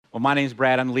Well, my name is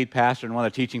Brad. I'm the lead pastor and one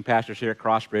of the teaching pastors here at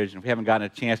Crossbridge. And if we haven't gotten a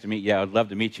chance to meet yet, I'd love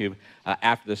to meet you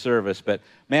after the service. But,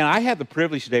 man, I had the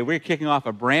privilege today. We're kicking off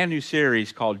a brand new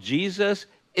series called Jesus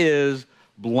is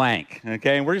Blank.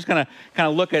 Okay? And we're just going to kind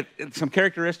of look at some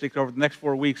characteristics over the next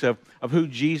 4 weeks of who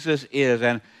Jesus is.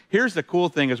 And here's the cool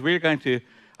thing is we're going to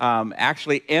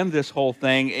actually end this whole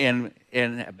thing in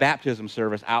a baptism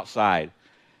service outside.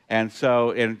 And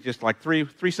so in just like three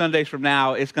Sundays from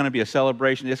now, it's going to be a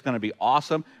celebration. It's going to be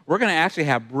awesome. We're going to actually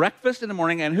have breakfast in the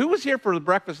morning. And who was here for the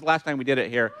breakfast last time we did it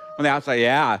here on the outside?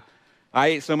 Yeah, I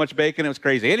ate so much bacon, it was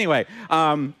crazy. Anyway,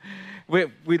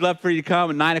 we'd love for you to come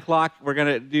at 9 o'clock. We're going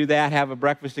to do that, have a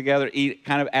breakfast together, eat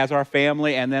kind of as our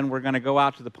family, and then we're going to go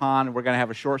out to the pond, and we're going to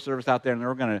have a short service out there, and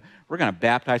we're going to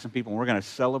baptize some people, and we're going to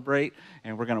celebrate,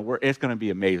 and we're going to work. It's going to be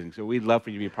amazing. So we'd love for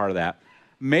you to be a part of that.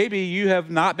 Maybe you have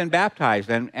not been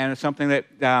baptized, and it's something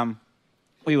that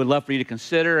we would love for you to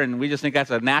consider, and we just think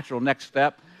that's a natural next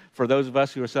step for those of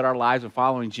us who have set our lives on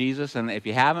following Jesus. And if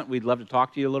you haven't, we'd love to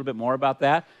talk to you a little bit more about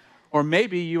that. Or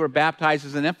maybe you were baptized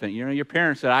as an infant. You know, your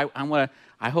parents said,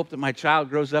 I hope that my child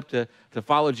grows up to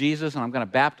follow Jesus, and I'm going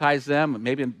to baptize them,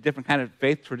 maybe in a different kind of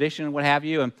faith tradition and what have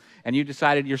you, and you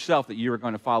decided yourself that you were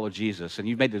going to follow Jesus, and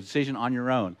you made the decision on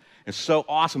your own. It's so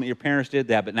awesome that your parents did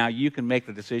that, but now you can make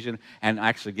the decision and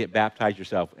actually get baptized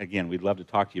yourself. Again, we'd love to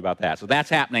talk to you about that. So that's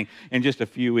happening in just a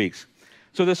few weeks.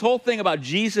 So this whole thing about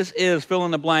Jesus is fill in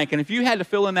the blank, and if you had to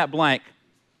fill in that blank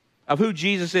of who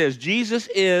Jesus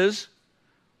is,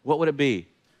 what would it be?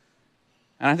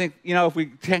 And I think, you know, if we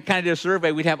kind of did a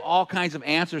survey, we'd have all kinds of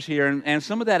answers here. And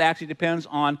some of that actually depends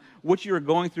on what you are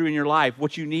going through in your life,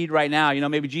 what you need right now. You know,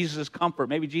 maybe Jesus is comfort.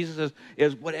 Maybe Jesus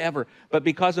is whatever. But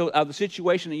because of the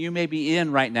situation that you may be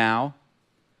in right now,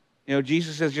 you know,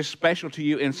 Jesus is just special to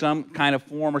you in some kind of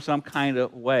form or some kind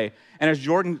of way. And as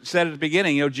Jordan said at the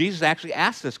beginning, you know, Jesus actually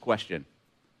asked this question.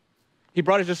 He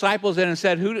brought his disciples in and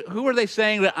said, who are they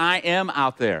saying that I am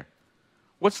out there?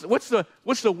 What's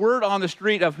the word on the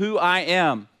street of who I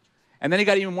am? And then he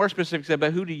got even more specific, said,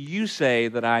 but who do you say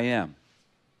that I am?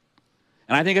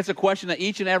 And I think it's a question that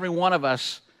each and every one of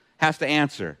us has to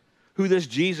answer, who this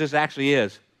Jesus actually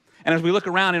is. And as we look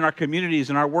around in our communities,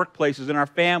 in our workplaces, in our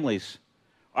families,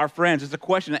 our friends, it's a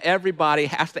question that everybody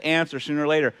has to answer sooner or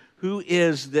later. Who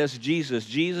is this Jesus?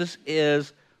 Jesus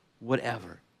is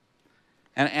whatever.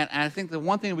 And I think the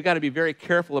one thing we got to be very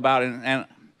careful about, and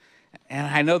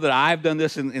I know that I've done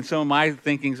this in some of my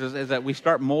thinkings, is that we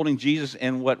start molding Jesus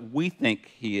in what we think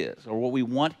he is or what we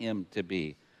want him to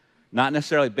be, not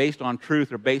necessarily based on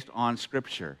truth or based on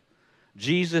Scripture.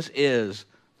 Jesus is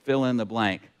fill in the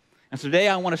blank. And so today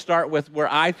I want to start with where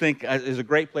I think is a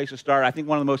great place to start. I think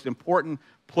one of the most important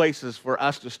places for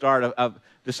us to start of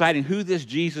deciding who this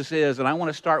Jesus is, and I want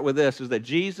to start with this, is that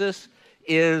Jesus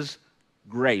is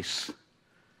grace.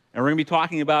 And we're going to be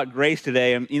talking about grace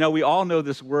today. And, you know, we all know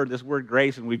this word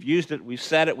grace, and we've used it, we've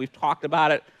said it, we've talked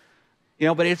about it. You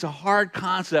know, but it's a hard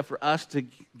concept for us to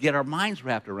get our minds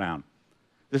wrapped around.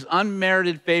 This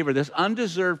unmerited favor, this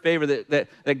undeserved favor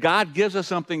that God gives us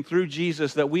something through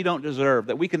Jesus that we don't deserve,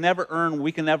 that we can never earn,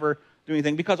 we can never do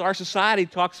anything. Because our society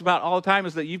talks about all the time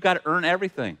is that you've got to earn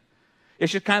everything.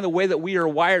 It's just kind of the way that we are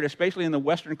wired, especially in the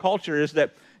Western culture, is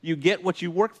that you get what you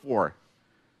work for.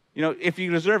 You know, if you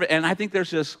deserve it. And I think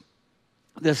there's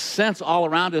this sense all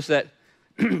around us that,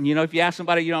 you know, if you ask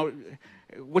somebody, you know,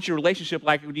 what's your relationship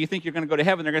like? Do you think you're going to go to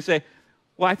heaven? They're going to say,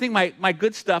 well, I think my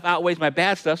good stuff outweighs my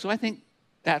bad stuff, so I think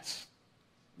that's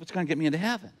what's going to get me into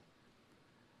heaven.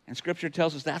 And Scripture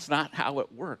tells us that's not how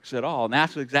it works at all. And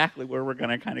that's exactly where we're going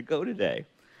to kind of go today.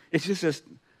 It's just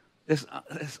this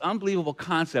unbelievable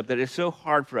concept that is so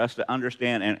hard for us to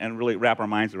understand and really wrap our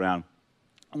minds around.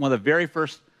 One of the very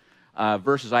first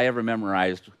verses I ever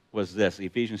memorized was this,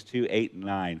 Ephesians 2, 8, and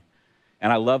 9.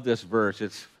 And I love this verse.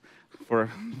 It's, for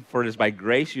it is by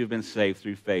grace you have been saved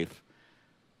through faith.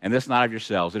 And this not of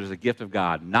yourselves. It is a gift of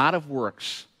God, not of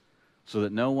works, so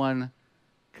that no one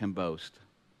can boast.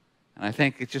 And I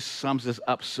think it just sums this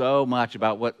up so much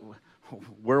about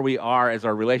where we are as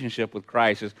our relationship with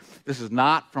Christ. This is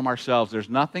not from ourselves. There's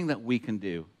nothing that we can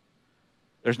do.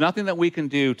 There's nothing that we can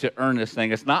do to earn this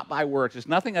thing. It's not by works. It's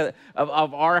nothing of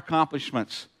our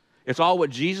accomplishments. It's all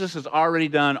what Jesus has already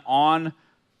done on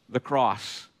the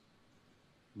cross,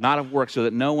 not of works, so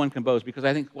that no one can boast. Because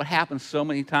I think what happens so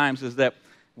many times is that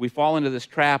we fall into this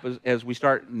trap as we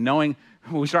start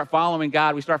following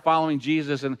God, we start following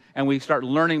Jesus, and we start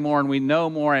learning more, and we know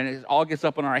more, and it all gets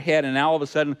up in our head, and now all of a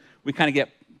sudden we kind of get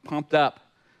pumped up,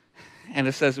 and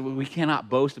it says we cannot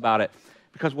boast about it.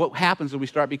 Because what happens is we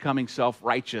start becoming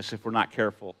self-righteous if we're not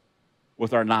careful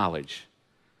with our knowledge.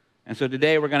 And so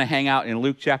today we're going to hang out in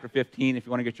Luke chapter 15. If you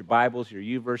want to get your Bibles, your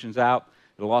YouVersions out,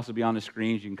 It'll also be on the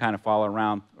screens. You can kind of follow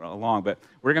along. But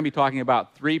we're going to be talking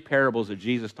about 3 parables that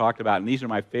Jesus talked about, and these are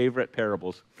my favorite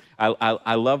parables.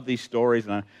 I love these stories,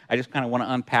 and I just kind of want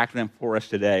to unpack them for us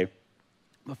today.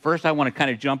 But first, I want to kind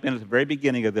of jump in at the very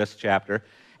beginning of this chapter,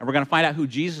 and we're going to find out who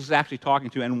Jesus is actually talking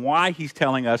to and why he's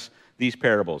telling us these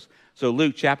parables. So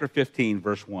Luke chapter 15,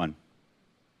 verse 1.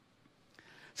 It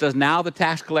says, "Now the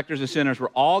tax collectors and sinners were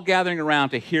all gathering around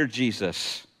to hear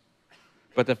Jesus.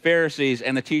 But the Pharisees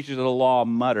and the teachers of the law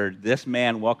muttered, 'This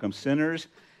man welcomes sinners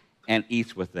and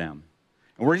eats with them.'"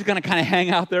 And we're just going to kind of hang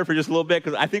out there for just a little bit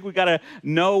because I think we've got to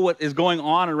know what is going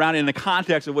on around in the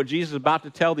context of what Jesus is about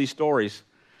to tell these stories.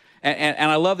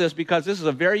 And I love this because this is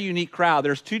a very unique crowd.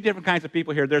 There's 2 different kinds of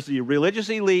people here. There's the religious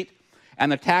elite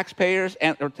and the taxpayers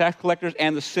or tax collectors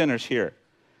and the sinners here.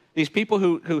 These people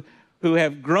who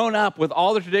have grown up with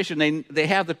all the tradition. They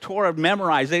have the Torah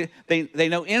memorized. They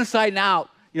know inside and out,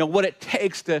 what it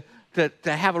takes to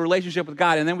have a relationship with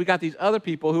God. And then we got these other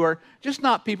people who are just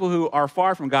not people who are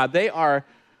far from God. They are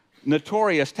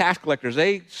notorious tax collectors.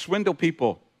 They swindle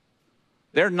people.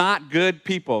 They're not good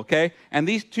people, okay? And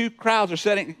these 2 crowds are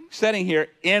sitting here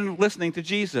in listening to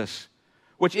Jesus,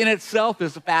 which in itself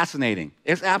is fascinating.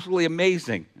 It's absolutely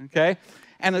amazing, okay?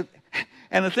 And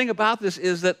the thing about this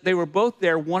is that they were both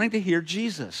there wanting to hear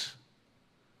Jesus.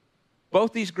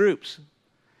 Both these groups.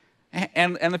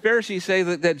 And the Pharisees say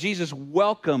that Jesus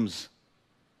welcomes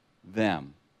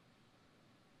them.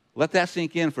 Let that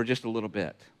sink in for just a little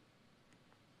bit.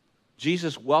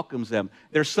 Jesus welcomes them.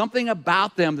 There's something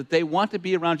about them that they want to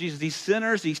be around Jesus. These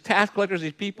sinners, these tax collectors,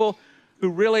 these people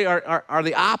who really are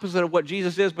the opposite of what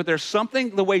Jesus is, but there's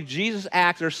something the way Jesus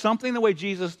acts, there's something the way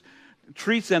Jesus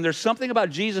treats them, there's something about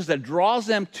Jesus that draws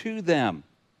them to them.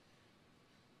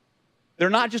 They're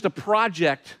not just a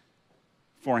project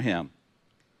for him.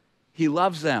 He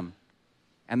loves them,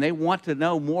 and they want to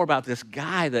know more about this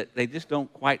guy that they just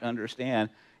don't quite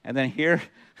understand. And then here,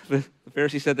 the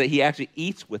Pharisee said that he actually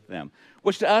eats with them,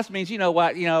 which to us means, he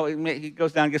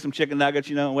goes down and gets some chicken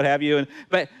nuggets, what have you.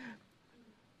 But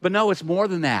no, it's more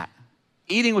than that.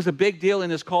 Eating was a big deal in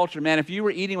this culture, man. If you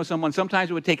were eating with someone, sometimes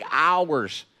it would take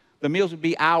hours. The meals would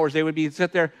be hours. They would be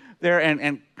sit there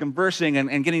and conversing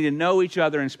and getting to know each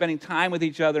other and spending time with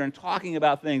each other and talking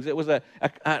about things. It was an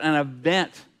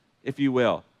event, if you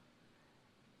will.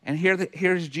 And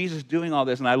here's Jesus doing all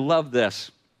this, and I love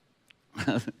this.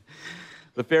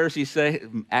 The Pharisees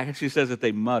actually says that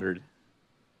they muttered.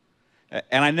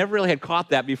 And I never really had caught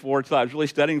that before until I was really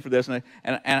studying for this. And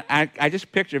I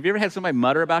just picture, have you ever had somebody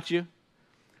mutter about you?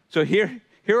 So here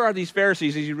are these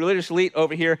Pharisees, these religious elite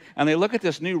over here, and they look at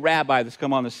this new rabbi that's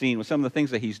come on the scene with some of the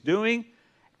things that he's doing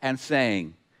and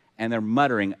saying, and they're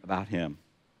muttering about him.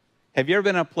 Have you ever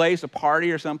been in a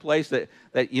party or some place that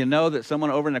that someone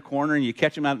over in the corner and you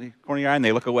catch them out in the corner of your eye and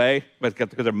they look away because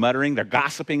they're muttering, they're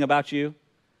gossiping about you?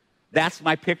 That's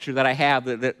my picture that I have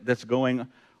that's going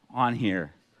on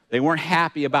here. They weren't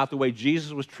happy about the way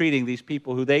Jesus was treating these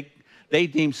people who they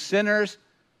deemed sinners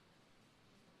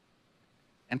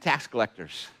and tax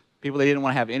collectors, people they didn't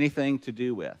want to have anything to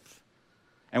do with.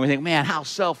 And we think, man, how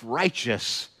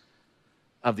self-righteous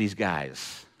of these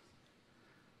guys.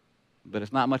 But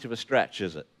it's not much of a stretch,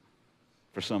 is it,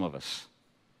 for some of us?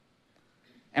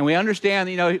 And we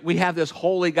understand, we have this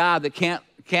holy God that can't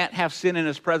have sin in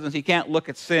his presence. He can't look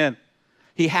at sin.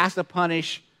 He has to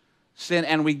punish sin,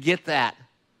 and we get that.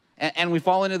 And we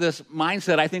fall into this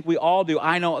mindset. I think we all do.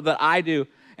 I know that I do.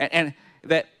 And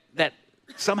that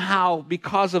somehow,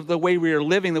 because of the way we are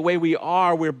living, the way we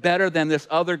are, we're better than this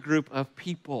other group of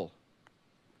people.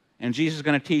 And Jesus is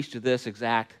going to teach to this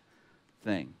exact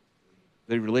thing.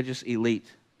 The religious elite,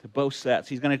 to both sets.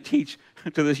 He's going to teach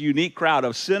to this unique crowd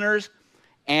of sinners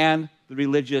and the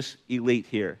religious elite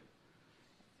here.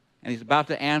 And he's about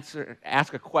to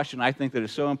ask a question I think that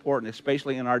is so important,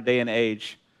 especially in our day and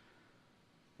age.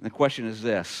 And the question is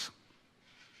this: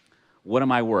 what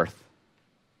am I worth?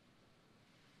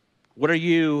 What are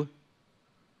you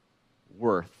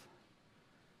worth?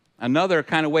 Another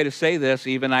kind of way to say this,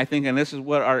 even, I think, and this is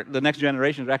what the next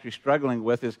generation is actually struggling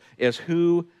with, is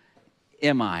who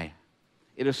am I?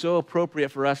 It is so appropriate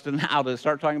for us to now to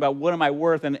start talking about what am I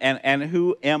worth and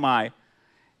who am I?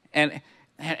 And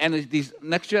these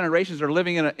next generations are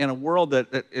living in a world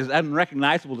that is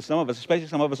unrecognizable to some of us, especially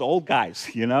some of us old guys,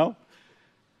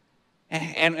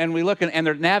 And we look and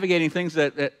they're navigating things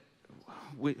that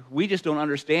we just don't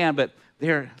understand, but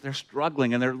they're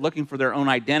struggling and they're looking for their own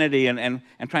identity and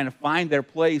trying to find their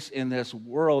place in this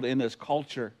world, in this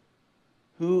culture.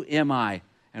 Who am I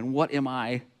and what am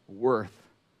I worth?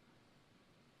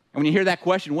 And when you hear that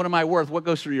question, what am I worth, what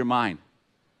goes through your mind?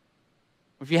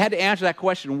 If you had to answer that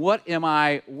question, what am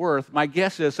I worth? My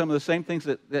guess is some of the same things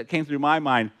that came through my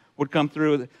mind would come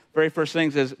through. The very first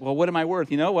things is, well, what am I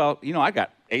worth? I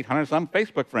got 800-some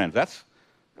Facebook friends. That's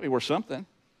got to be worth something.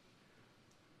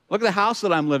 Look at the house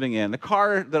that I'm living in, the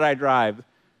car that I drive,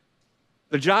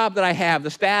 the job that I have,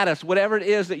 the status, whatever it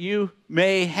is that you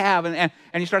may have. And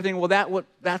you start thinking, well,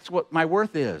 that's what my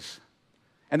worth is.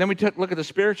 And then we look at the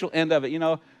spiritual end of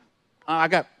it. I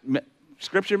got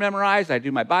Scripture memorized. I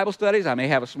do my Bible studies. I may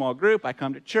have a small group. I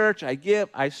come to church. I give.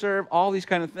 I serve. All these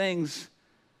kind of things.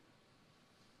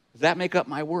 Does that make up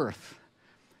my worth?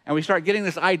 And we start getting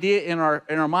this idea in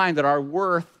our mind that our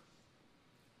worth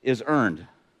is earned.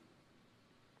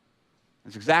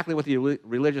 It's exactly what the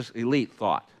religious elite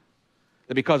thought.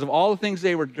 That because of all the things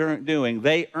they were doing,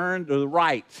 they earned the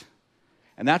right.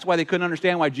 And that's why they couldn't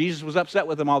understand why Jesus was upset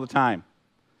with them all the time.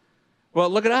 Well,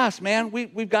 look at us, man.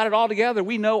 We've got it all together.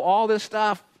 We know all this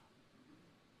stuff.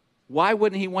 Why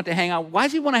wouldn't he want to hang out? Why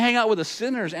does he want to hang out with the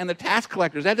sinners and the tax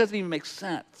collectors? That doesn't even make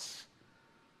sense.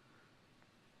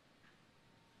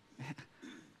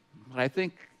 But I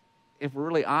think if we're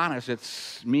really honest,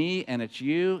 it's me and it's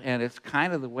you, and it's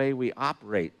kind of the way we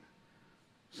operate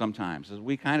sometimes. As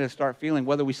we kind of start feeling,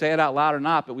 whether we say it out loud or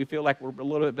not, but we feel like we're a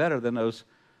little bit better than those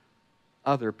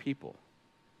other people.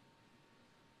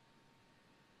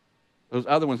 Those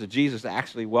other ones that Jesus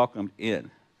actually welcomed in.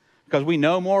 Because we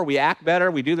know more, we act better,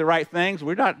 we do the right things.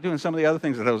 We're not doing some of the other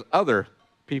things that those other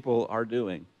people are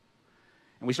doing.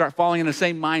 And we start falling in the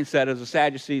same mindset as the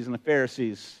Sadducees and the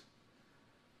Pharisees,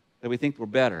 that we think we're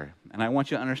better. And I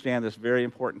want you to understand this very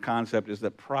important concept is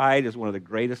that pride is one of the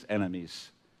greatest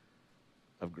enemies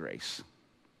of grace.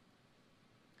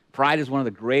 Pride is one of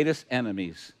the greatest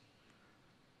enemies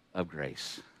of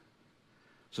grace.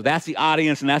 So that's the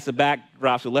audience and that's the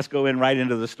backdrop. So let's go right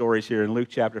into the stories here in Luke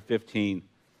chapter 15,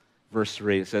 verse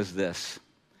 3. It says this.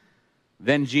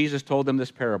 Then Jesus told them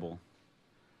this parable.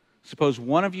 Suppose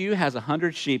one of you has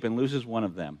 100 sheep and loses one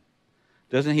of them.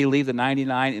 Doesn't he leave the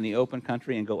 99 in the open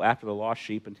country and go after the lost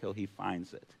sheep until he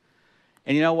finds it?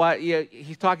 And you know what?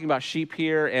 He's talking about sheep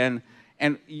here, and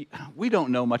we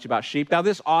don't know much about sheep. Now,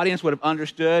 this audience would have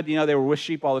understood, they were with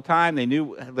sheep all the time. They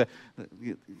knew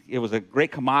it was a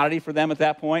great commodity for them at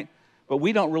that point. But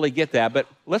we don't really get that. But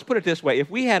let's put it this way. If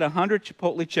we had 100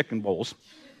 Chipotle chicken bowls,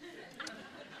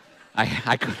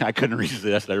 I couldn't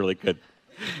resist. I really couldn't.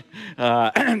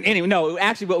 Anyway, no,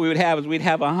 actually what we would have is we'd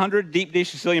have 100 deep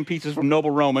dish Sicilian pizzas from Noble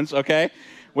Romans, okay?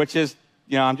 Which is,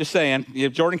 I'm just saying,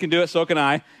 if Jordan can do it, so can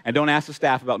I. And don't ask the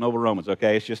staff about Noble Romans,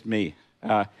 okay? It's just me.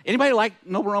 Anybody like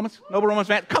Noble Romans? Noble Romans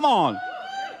fan? Come on.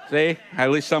 See?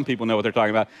 At least some people know what they're talking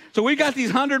about. So we got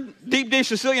these 100 deep dish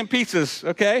Sicilian pizzas,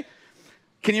 okay?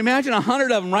 Can you imagine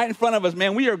 100 of them right in front of us?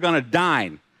 Man, we are going to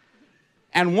dine.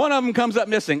 And one of them comes up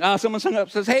missing. Someone hung up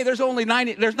says, hey, there's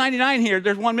 99 here.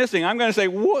 There's one missing. I'm going to say,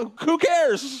 who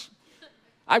cares?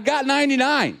 I've got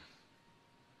 99.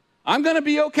 I'm going to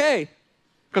be okay.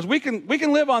 Because we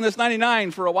can live on this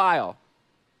 99 for a while.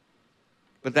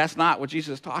 But that's not what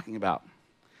Jesus is talking about.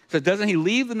 He says, doesn't he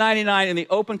leave the 99 in the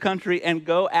open country and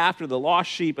go after the lost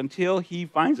sheep until he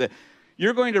finds it?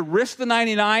 You're going to risk the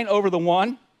 99 over the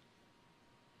one?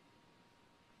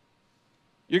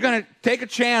 You're going to take a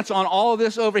chance on all of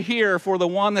this over here for the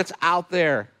one that's out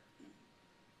there.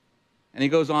 And he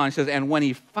goes on, he says, and when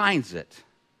he finds it,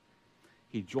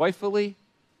 he joyfully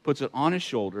puts it on his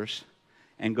shoulders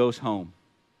and goes home.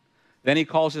 Then he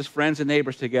calls his friends and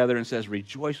neighbors together and says,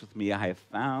 rejoice with me, I have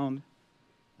found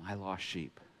my lost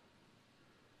sheep.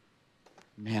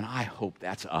 Man, I hope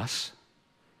that's us.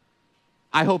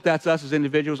 I hope that's us as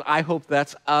individuals. I hope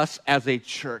that's us as a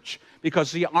church.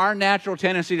 Because, see, our natural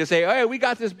tendency to say, hey, we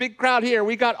got this big crowd here.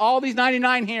 We got all these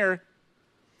 99 here.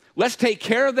 Let's take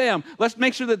care of them. Let's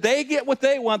make sure that they get what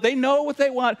they want. They know what they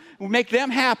want. We'll make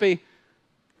them happy.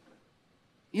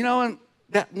 And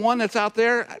that one that's out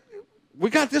there, we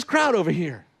got this crowd over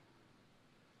here.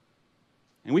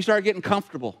 And we start getting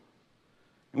comfortable.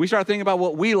 And we start thinking about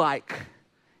what we like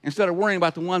instead of worrying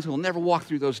about the ones who will never walk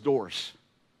through those doors.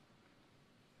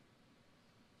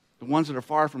 The ones that are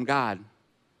far from God.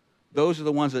 Those are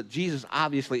the ones that Jesus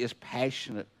obviously is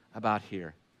passionate about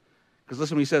here. Because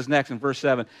listen what he says next in verse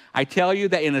 7. I tell you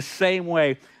that in the same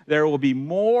way, there will be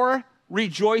more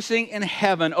rejoicing in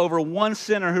heaven over one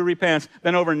sinner who repents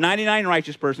than over 99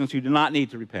 righteous persons who do not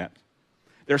need to repent.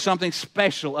 There's something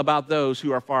special about those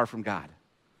who are far from God.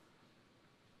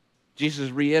 Jesus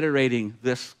is reiterating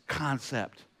this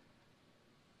concept.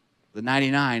 The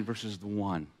 99 versus the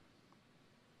one.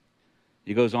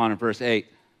 He goes on in verse 8.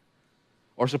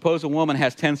 Or suppose a woman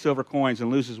has 10 silver coins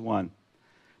and loses one.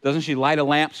 Doesn't she light a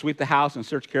lamp, sweep the house, and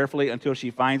search carefully until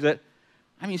she finds it?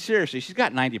 I mean, seriously, she's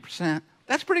got 90%.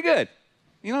 That's pretty good.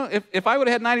 You know, if I would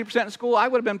have had 90% in school, I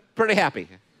would have been pretty happy.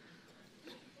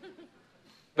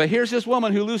 But here's this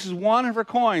woman who loses one of her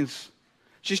coins.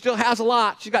 She still has a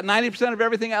lot. She's got 90% of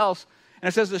everything else. And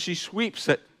it says that she sweeps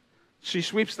it. She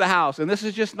sweeps the house. And this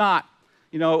is just not,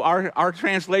 you know, our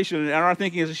translation and our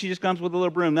thinking is that she just comes with a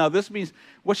little broom. No, this means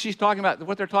what she's talking about,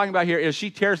 what they're talking about here is she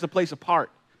tears the place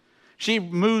apart. She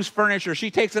moves furniture. She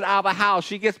takes it out of the house.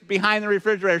 She gets behind the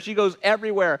refrigerator. She goes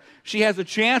everywhere. She has a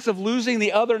chance of losing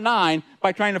the other 9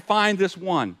 by trying to find this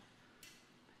one.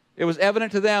 It was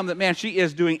evident to them that, man, she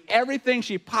is doing everything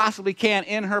she possibly can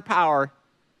in her power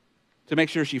to make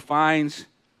sure she finds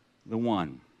the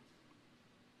one.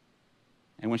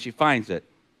 And when she finds it,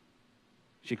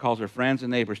 she calls her friends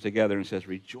and neighbors together and says,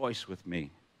 "Rejoice with me.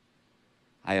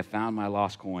 I have found my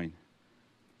lost coin."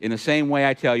 In the same way,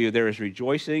 I tell you, there is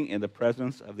rejoicing in the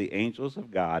presence of the angels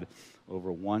of God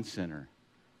over one sinner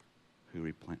who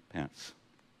repents.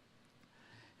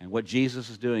 And what Jesus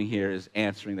is doing here is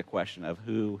answering the question of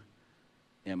who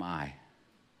am I?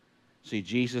 See,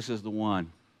 Jesus is the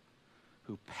one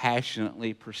who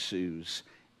passionately pursues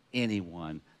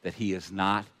anyone that he is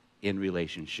not in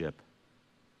relationship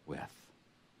with.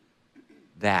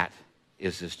 That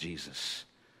is this Jesus.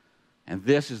 And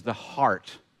this is the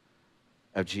heart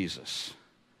of Jesus.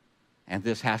 And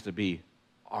this has to be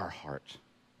our heart.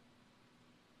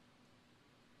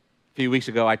 A few weeks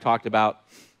ago, I talked about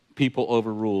people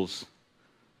over rules.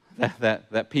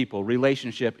 That people,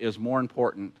 relationship is more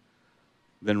important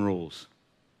than rules.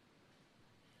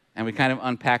 And we kind of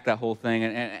unpacked that whole thing.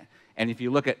 And if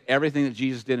you look at everything that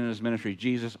Jesus did in his ministry,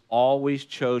 Jesus always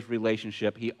chose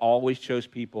relationship. He always chose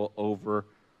people over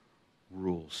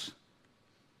rules.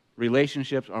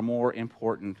 Relationships are more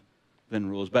important than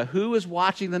rules. But who is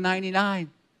watching the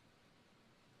 99?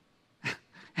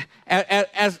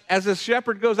 As a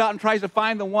shepherd goes out and tries to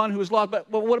find the one who is lost, but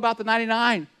what about the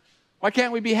 99? Why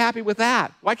can't we be happy with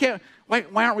that? Why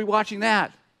aren't we watching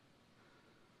that?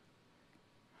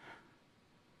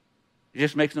 It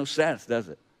just makes no sense, does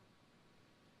it?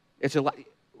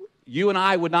 You and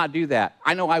I would not do that.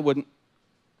 I know I wouldn't.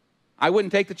 I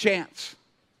wouldn't take the chance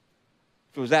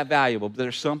if it was that valuable. But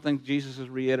there's something Jesus is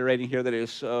reiterating here that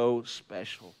is so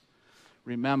special.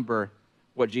 Remember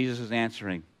what Jesus is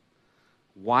answering.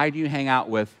 Why do you hang out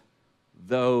with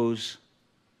those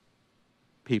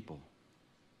people?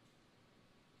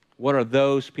 What are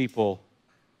those people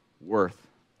worth?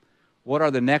 What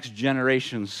are the next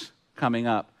generations coming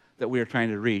up that we are trying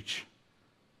to reach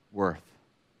worth?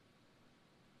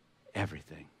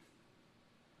 Everything.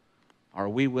 Are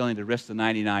we willing to risk the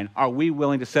 99? Are we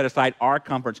willing to set aside our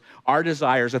comforts, our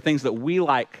desires, the things that we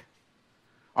like?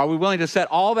 Are we willing to set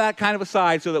all that kind of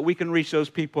aside so that we can reach those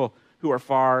people who are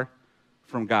far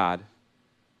from God?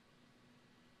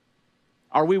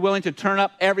 Are we willing to turn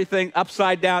up everything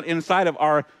upside down inside of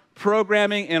our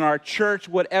programming, in our church,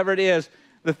 whatever it is,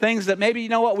 the things that maybe, you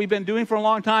know what, we've been doing for a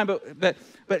long time, but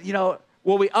you know,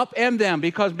 will we upend them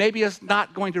because maybe it's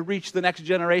not going to reach the next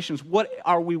generations? What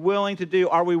are we willing to do?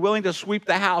 Are we willing to sweep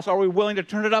the house? Are we willing to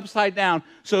turn it upside down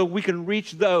so we can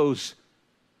reach those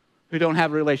who don't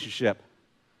have a relationship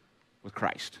with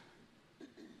Christ?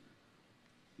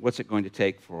 What's it going to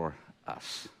take for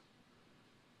us?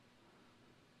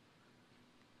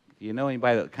 Do you know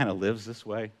anybody that kind of lives this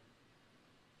way?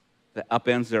 That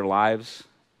upends their lives?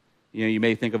 You know, you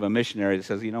may think of a missionary that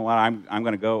says, you know what, I'm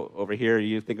going to go over here.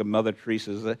 You think of Mother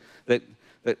Teresa that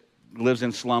lives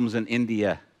in slums in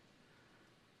India.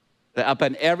 That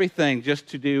upend everything just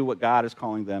to do what God is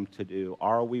calling them to do.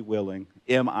 Are we willing?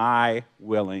 Am I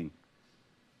willing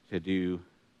to do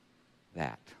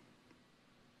that?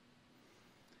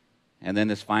 And then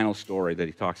this final story that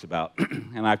he talks about,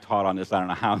 and I've taught on this I don't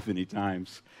know how many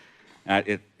times.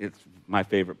 It's my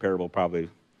favorite parable probably.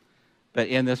 But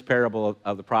in this parable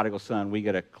of the prodigal son, we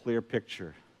get a clear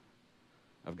picture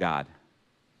of God.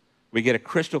 We get a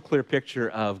crystal clear picture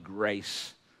of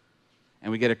grace.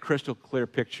 And we get a crystal clear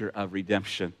picture of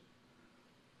redemption.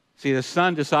 See, the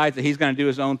son decides that he's going to do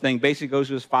his own thing. Basically goes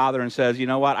to his father and says, you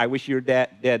know what, I wish you were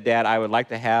dead, Dad. I would like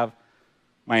to have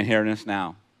my inheritance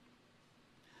now.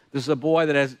 This is a boy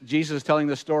that, as Jesus is telling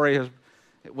this story,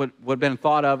 would have been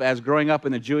thought of as growing up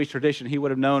in the Jewish tradition. He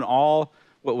would have known all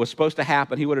what was supposed to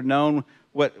happen. He would have known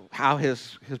how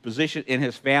his position in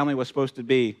his family was supposed to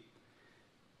be.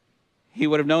 He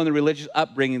would have known the religious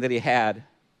upbringing that he had,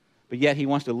 but yet he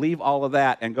wants to leave all of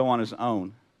that and go on his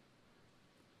own.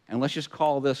 And let's just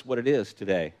call this what it is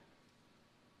today.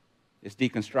 It's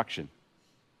deconstruction.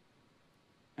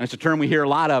 And it's a term we hear a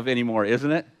lot of anymore,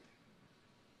 isn't it?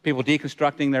 People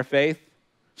deconstructing their faith,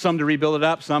 some to rebuild it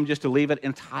up, some just to leave it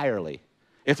entirely.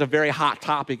 It's a very hot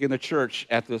topic in the church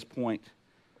at this point.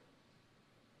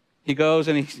 He goes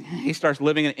and he starts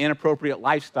living an inappropriate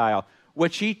lifestyle,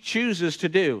 which he chooses to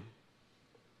do.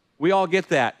 We all get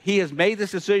that. He has made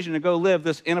this decision to go live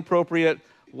this inappropriate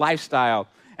lifestyle.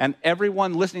 And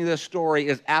everyone listening to this story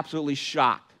is absolutely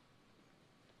shocked.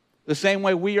 The same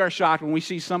way we are shocked when we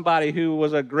see somebody who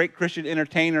was a great Christian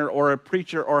entertainer or a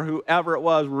preacher or whoever it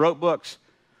was, wrote books,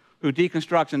 who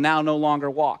deconstructs and now no longer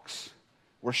walks.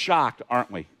 We're shocked,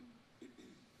 aren't we?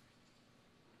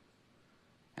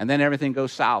 And then everything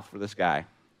goes south for this guy.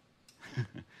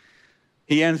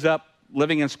 He ends up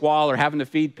living in squalor, having to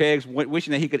feed pigs,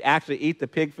 wishing that he could actually eat the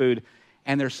pig food.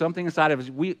 And there's something inside of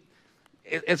us.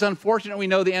 It's unfortunate we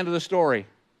know the end of the story.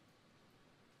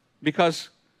 Because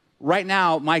right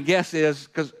now, my guess is,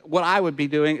 because what I would be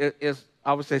doing is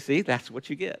I would say, see, that's what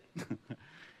you get.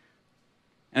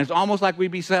 And it's almost like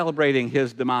we'd be celebrating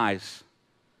his demise.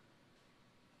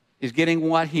 He's getting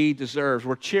what he deserves.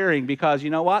 We're cheering because you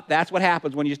know what? That's what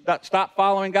happens when you stop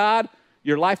following God.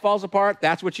 Your life falls apart.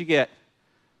 That's what you get.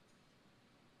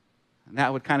 And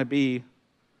that would kind of be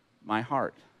my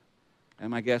heart. And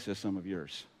my guess is some of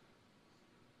yours.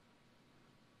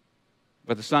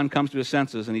 But the son comes to his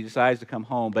senses and he decides to come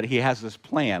home. But he has this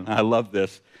plan. I love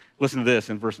this. Listen to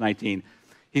this in verse 19.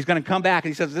 He's going to come back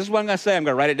and he says, this is what I'm going to say. I'm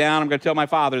going to write it down. I'm going to tell my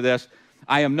father this.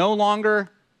 I am no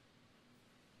longer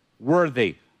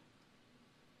worthy.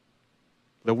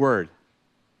 The word.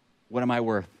 What am I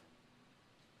worth?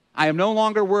 I am no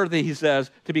longer worthy, he says,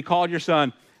 to be called your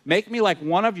son. Make me like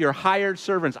one of your hired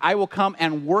servants. I will come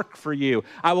and work for you.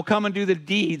 I will come and do the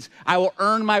deeds. I will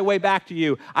earn my way back to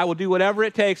you. I will do whatever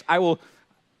it takes. I will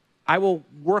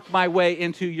work my way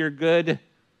into your good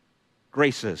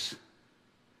graces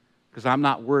because I'm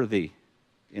not worthy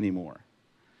anymore.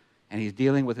 And he's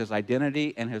dealing with his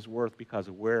identity and his worth because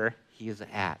of where he is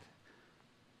at.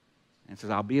 And says,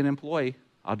 I'll be an employee.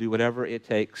 I'll do whatever it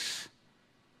takes.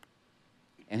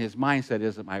 And his mindset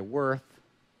is that my worth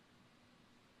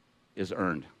is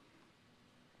earned.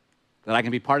 That I can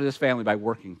be part of this family by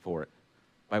working for it,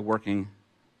 by working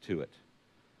to it.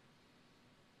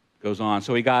 Goes on.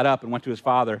 So he got up and went to his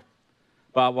father.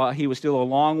 But while he was still a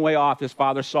long way off, his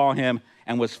father saw him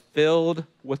and was filled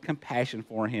with compassion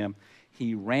for him.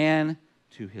 He ran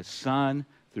to his son,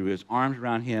 threw his arms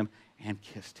around him, and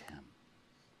kissed him.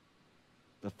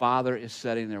 The father is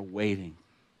sitting there waiting,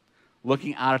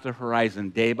 looking out at the horizon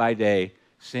day by day,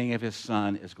 seeing if his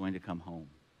son is going to come home.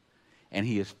 And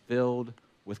he is filled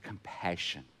with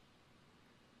compassion.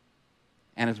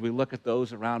 And as we look at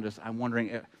those around us, I'm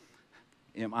wondering,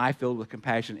 am I filled with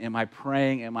compassion? Am I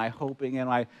praying? Am I hoping? Am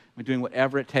I doing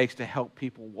whatever it takes to help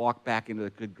people walk back into the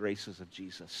good graces of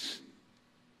Jesus?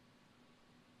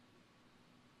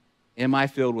 Am I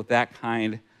filled with that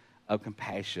kind of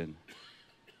compassion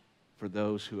for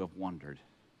those who have wandered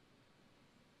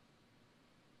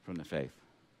from the faith?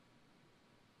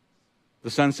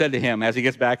 The son said to him, as he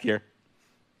gets back here,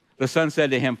 the son said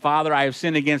to him, Father, I have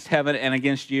sinned against heaven and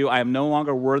against you. I am no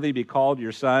longer worthy to be called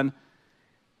your son.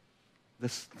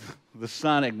 The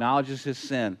son acknowledges his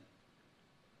sin.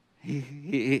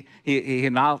 He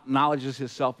acknowledges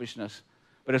his selfishness.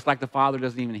 But it's like the father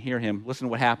doesn't even hear him. Listen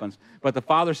to what happens. But the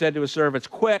father said to his servants,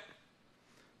 quick,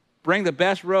 bring the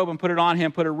best robe and put it on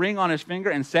him. Put a ring on his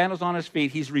finger and sandals on his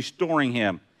feet. He's restoring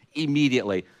him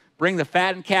immediately. Bring the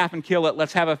fattened calf and kill it.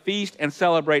 Let's have a feast and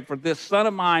celebrate. For this son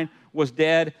of mine was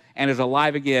dead and is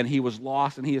alive again. He was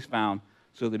lost and he is found.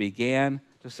 So they began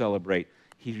to celebrate.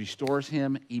 He restores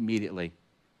him immediately.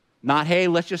 Not, hey,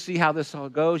 let's just see how this all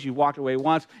goes. You walked away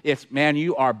once. It's, man,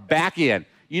 you are back in.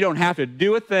 You don't have to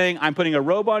do a thing. I'm putting a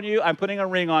robe on you. I'm putting a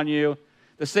ring on you.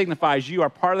 That signifies you are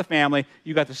part of the family.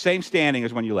 You got the same standing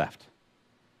as when you left.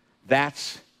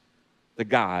 That's the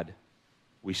God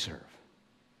we serve.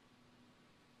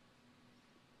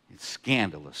 It's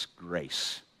scandalous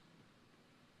grace.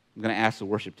 I'm going to ask the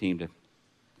worship team to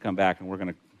come back, and we're going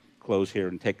to close here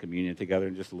and take communion together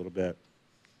in just a little bit.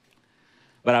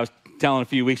 But I was telling a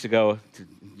few weeks ago,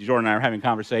 Jordan and I were having a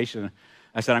conversation.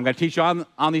 I said, I'm going to teach you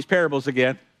on these parables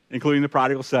again, including the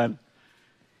prodigal son.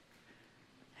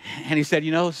 And he said,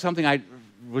 you know, something I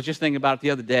was just thinking about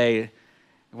the other day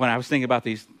when I was thinking about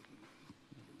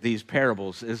these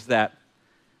parables is that,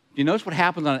 do you notice what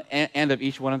happens on the end of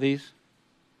each one of these?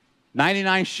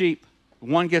 99 sheep,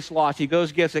 one gets lost. He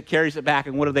goes, gets it, carries it back,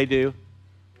 and what do?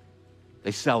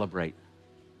 They celebrate.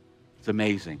 It's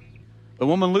amazing. The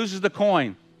woman loses the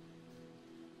coin.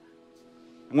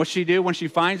 And what's she do when she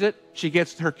finds it? She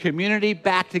gets her community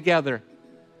back together,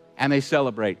 and they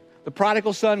celebrate. The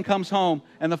prodigal son comes home,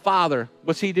 and the father,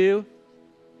 what's he do?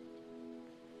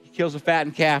 He kills a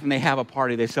fattened calf, and they have a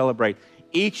party. They celebrate.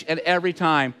 Each and every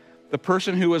time, the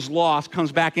person who is lost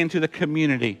comes back into the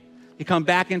community. He comes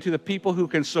back into the people who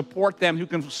can support them, who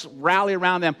can rally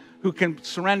around them, who can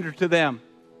surrender to them.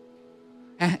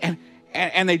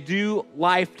 And they do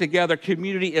life together.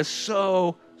 Community is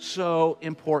so, so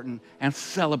important, and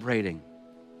celebrating.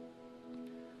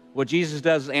 What Jesus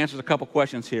does is answers a couple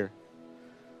questions here.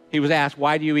 He was asked,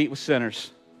 why do you eat with sinners?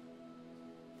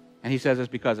 And he says it's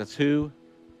because it's who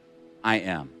I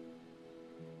am.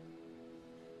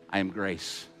 I am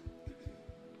grace.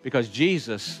 Because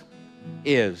Jesus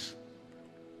is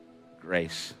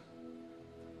grace.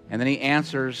 And then he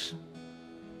answers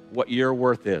what your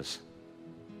worth is.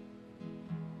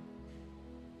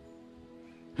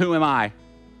 Who am I?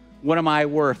 What am I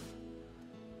worth?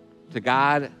 To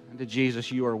God and to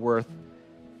Jesus, you are worth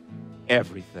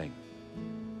everything.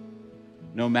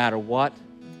 No matter what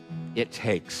it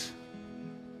takes.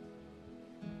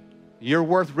 You're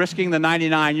worth risking the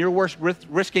 99. You're worth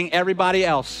risking everybody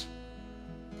else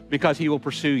because he will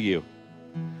pursue you.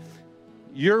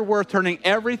 You're worth turning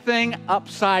everything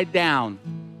upside down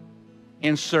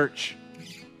in search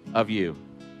of you.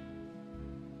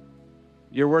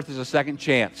 Your worth is a second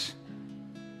chance,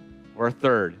 or a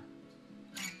third,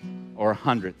 or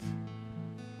 100th,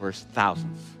 or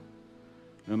thousandth.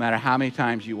 No matter how many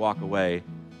times you walk away,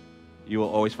 you will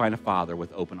always find a Father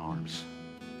with open arms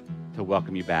to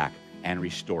welcome you back and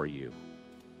restore you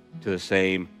to the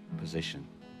same position.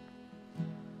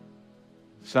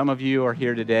 Some of you are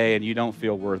here today and you don't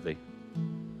feel worthy.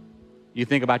 You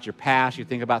think about your past, you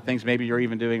think about things maybe you're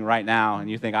even doing right now, and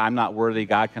you think, I'm not worthy,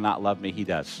 God cannot love me. He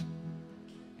does.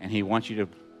 And he wants you to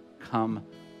come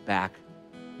back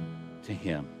to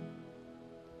him.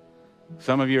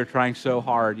 Some of you are trying so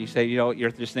hard. You say,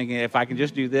 you're just thinking, if I can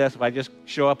just do this, if I just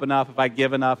show up enough, if I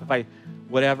give enough,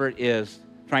 whatever it is,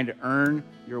 trying to earn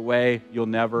your way, you'll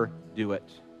never do it.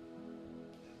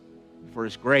 For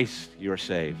his grace, you are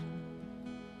saved.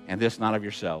 And this not of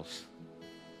yourselves.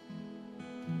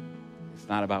 It's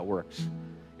not about works.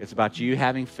 It's about you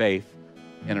having faith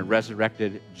in a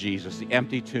resurrected Jesus, the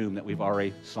empty tomb that we've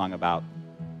already sung about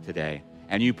today,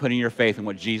 and you putting your faith in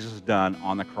what Jesus has done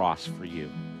on the cross for you.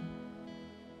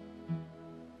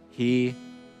 He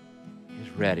is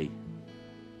ready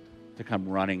to come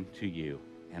running to you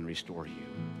and restore you.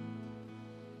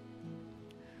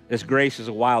 This grace is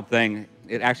a wild thing.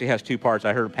 It actually has two parts.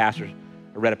 I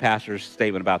read a pastor's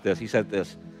statement about this. He said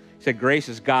this. He said, grace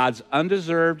is God's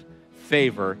undeserved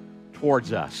favor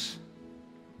towards us.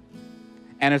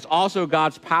 And it's also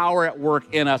God's power at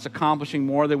work in us, accomplishing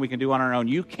more than we can do on our own.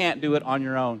 You can't do it on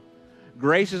your own.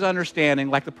 Grace is understanding,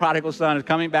 like the prodigal son is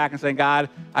coming back and saying, God,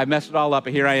 I've messed it all up,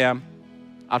 but here I am.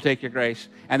 I'll take your grace.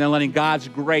 And then letting God's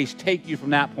grace take you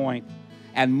from that point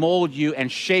and mold you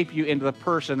and shape you into the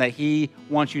person that he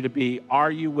wants you to be.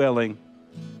 Are you willing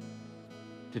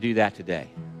to do that today?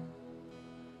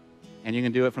 And you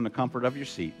can do it from the comfort of your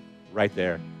seat right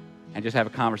there and just have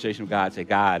a conversation with God. Say,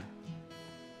 God,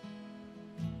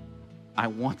 I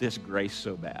want this grace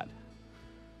so bad.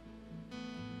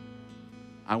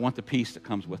 I want the peace that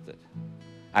comes with it.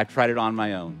 I've tried it on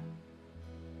my own,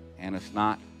 and it's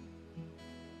not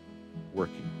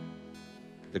working.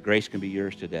 The grace can be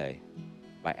yours today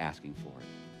by asking for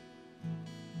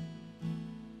it.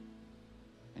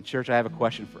 And church, I have a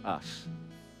question for us.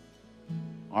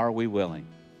 Are we willing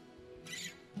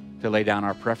to lay down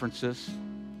our preferences,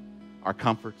 our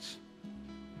comforts,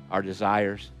 our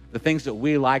desires, the things that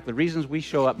we like, the reasons we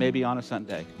show up maybe on a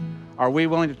Sunday? Are we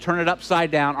willing to turn it upside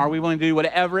down? Are we willing to do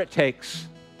whatever it takes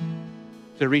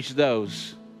to reach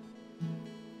those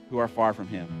who are far from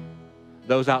him?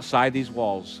 Those outside these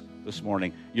walls this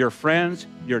morning. Your friends,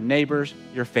 your neighbors,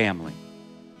 your family.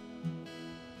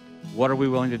 What are we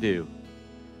willing to do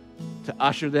to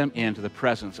usher them into the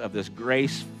presence of this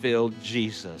grace-filled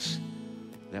Jesus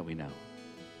that we know?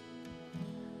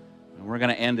 And we're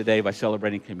going to end today by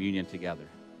celebrating communion together.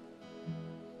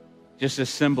 Just a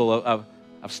symbol of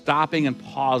stopping and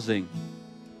pausing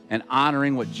and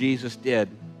honoring what Jesus did.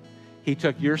 He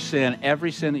took your sin,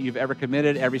 every sin that you've ever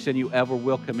committed, every sin you ever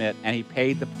will commit, and he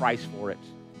paid the price for it.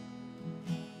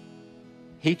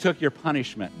 He took your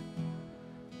punishment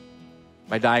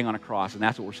by dying on a cross, and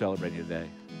that's what we're celebrating today.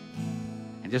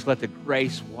 And just let the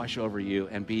grace wash over you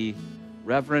and be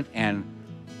reverent and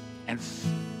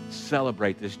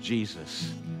celebrate this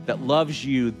Jesus that loves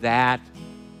you that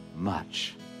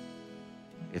much.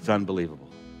 It's unbelievable.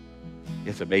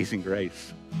 It's amazing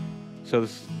grace. So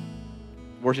this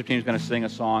worship team is going to sing a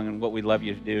song, and what we'd love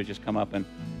you to do is just come up and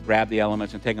grab the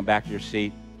elements and take them back to your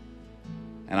seat.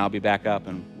 And I'll be back up,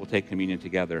 and we'll take communion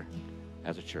together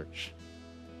as a church.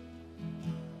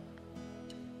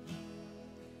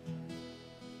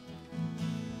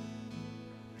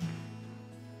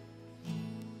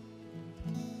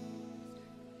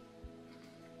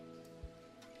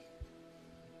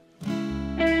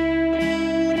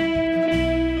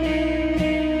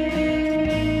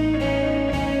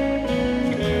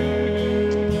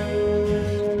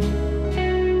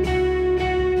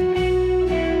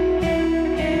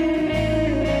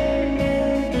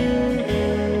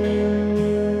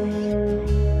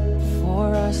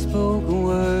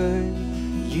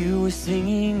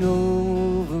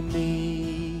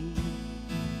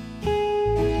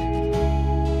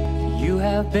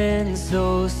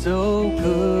 so, so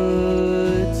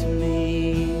good to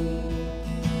me.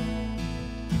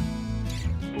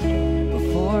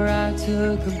 Before I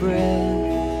took a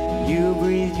breath, you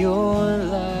breathed your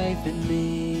life in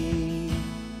me.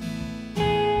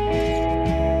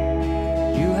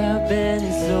 You have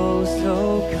been so,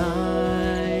 so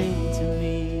kind to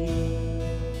me.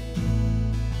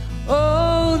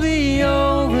 Oh, the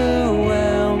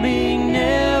overwhelming,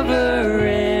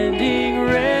 never-ending,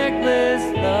 reckless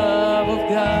love of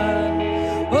God.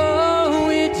 Oh,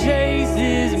 it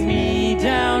chases me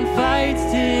down, fights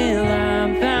till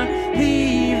I'm found,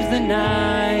 leaves the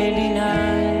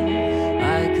 99.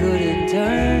 I couldn't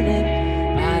earn it,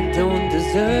 I don't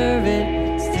deserve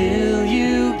it, still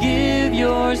you give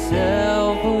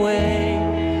yourself away.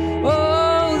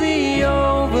 Oh, the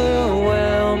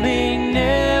overwhelming,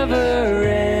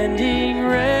 never-ending,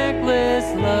 reckless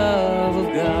love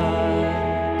of God.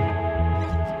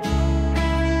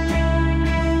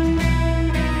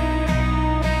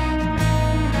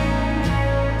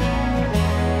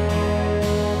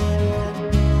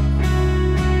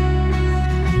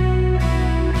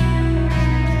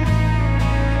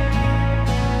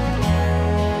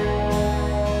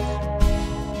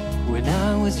 When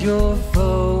I was your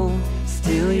foe,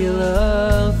 still your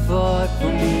love fought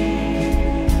for me.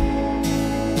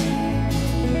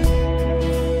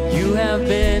 You have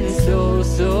been so,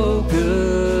 so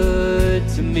good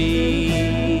to me.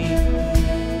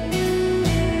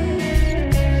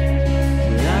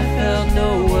 When I felt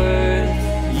no worth,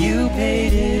 you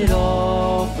paid it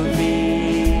all for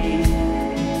me.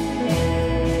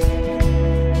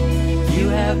 You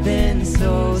have been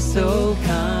so, so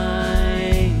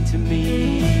kind to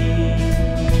me.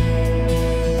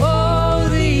 Oh,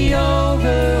 the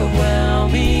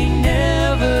overwhelming,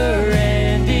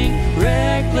 never-ending,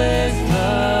 reckless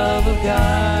love of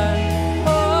God.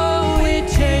 Oh, it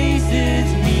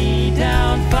chases me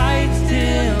down, fights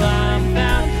till I'm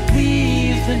found,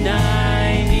 leaves the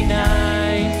 99.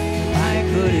 I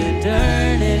couldn't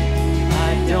earn it,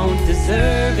 I don't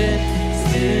deserve it,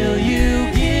 still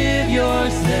you give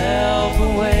yourself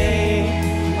away.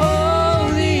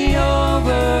 Oh, the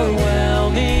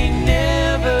overwhelming,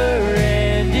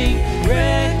 never-ending,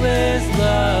 reckless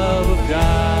love of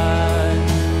God.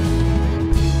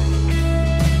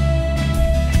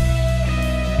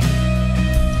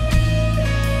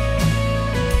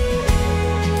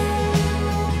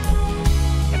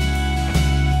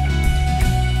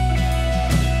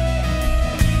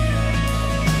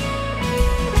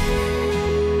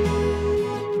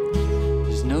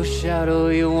 There's no shadow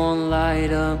you won't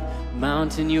light up,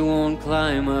 mountain you won't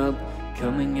climb up,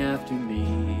 coming after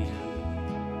me.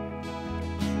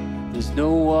 There's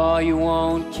no wall you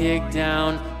won't kick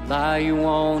down, lie you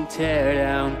won't tear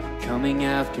down, coming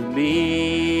after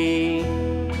me.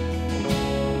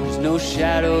 There's no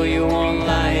shadow you won't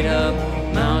light up,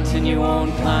 mountain you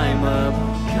won't climb up,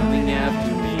 coming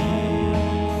after me.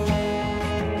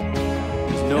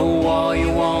 There's no wall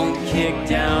you won't kick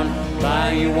down,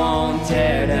 lie you won't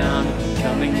tear down,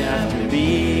 coming after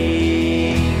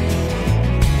me.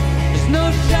 There's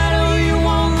no shadow you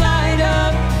won't light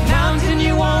up, mountain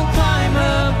you won't climb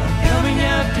up, coming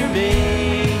after me.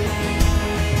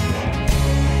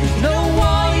 There's no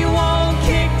wall you won't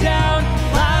kick down,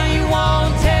 lie you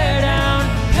won't tear down,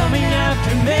 coming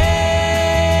after me.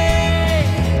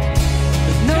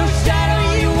 There's no shadow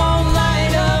you won't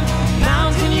light up,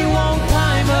 mountain you won't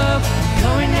climb up,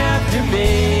 coming after me.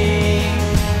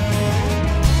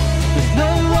 There's no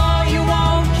wall you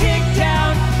won't kick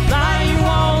down, lie you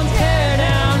won't tear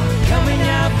down, coming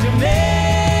after me.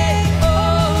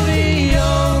 Oh, the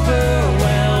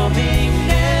overwhelming,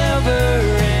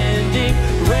 never-ending,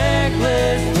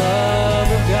 reckless love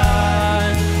of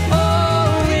God.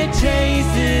 Oh, it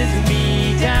chases me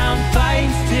down,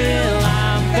 fights till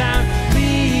I'm found,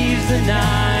 leaves the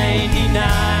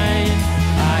 99.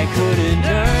 I couldn't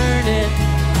earn it,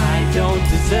 I don't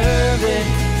deserve it,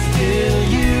 still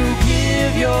you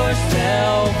give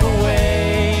yourself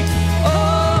away.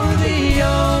 Oh, the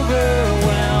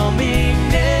overwhelming,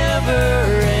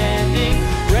 never-ending,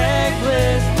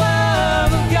 reckless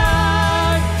love of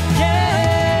God.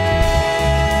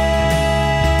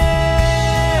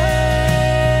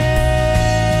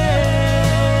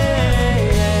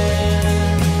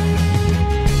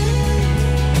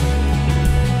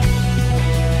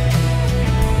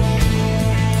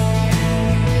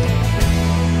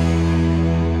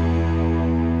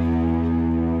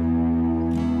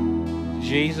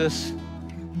 Jesus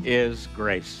is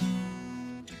grace.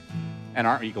 And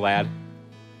aren't you glad?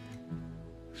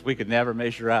 'Cause we could never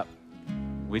measure up.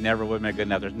 We never would make good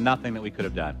enough. There's nothing that we could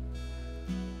have done.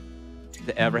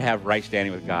 to ever have right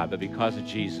standing with God, but because of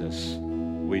Jesus,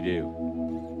 we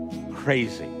do.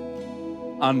 Crazy,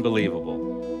 unbelievable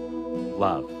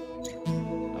love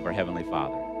of our Heavenly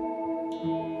Father.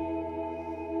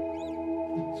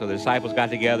 So the disciples got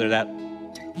together that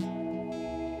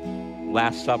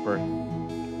Last Supper,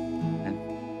 and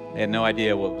they had no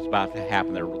idea what was about to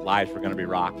happen. Their lives were going to be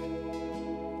rocked.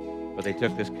 But they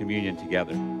took this communion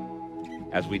together,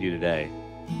 as we do today.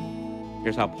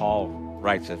 Here's how Paul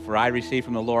writes it. For I received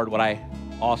from the Lord what I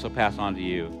also pass on to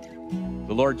you.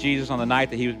 The Lord Jesus, on the night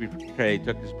that he was betrayed,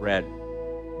 took his bread.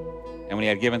 And when he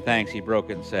had given thanks, he broke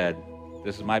it and said,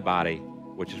 this is my body,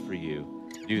 which is for you.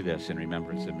 Do this in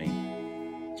remembrance of me.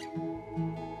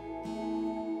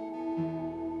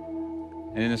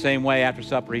 And in the same way, after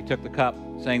supper, he took the cup,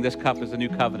 saying, this cup is the new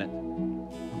covenant.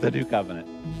 The new covenant.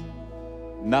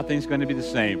 Nothing's going to be the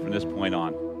same from this point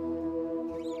on.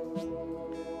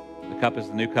 The cup is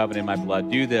the new covenant in my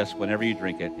blood. Do this whenever you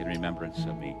drink it in remembrance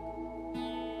of me.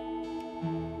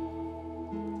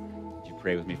 Would you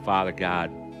pray with me? Father God,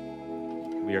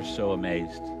 we are so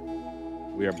amazed.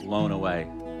 We are blown away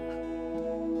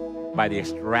by the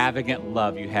extravagant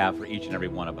love you have for each and every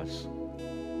one of us.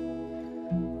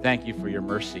 Thank you for your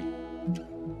mercy.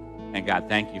 And God,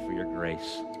 thank you for your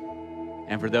grace.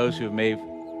 And for those who have made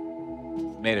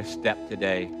a step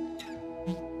today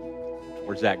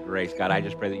towards that grace, God, I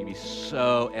just pray that you be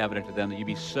so evident to them, that you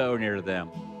be so near to them,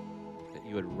 that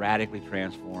you would radically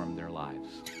transform their lives.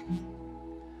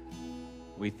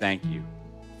 We thank you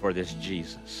for this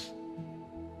Jesus,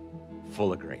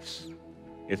 full of grace.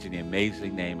 It's in the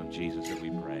amazing name of Jesus that we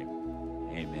pray.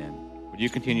 Amen. Would you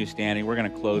continue standing? We're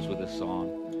going to close with this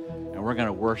song. And we're going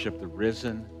to worship the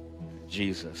risen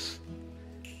Jesus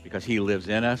because he lives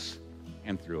in us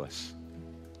and through us.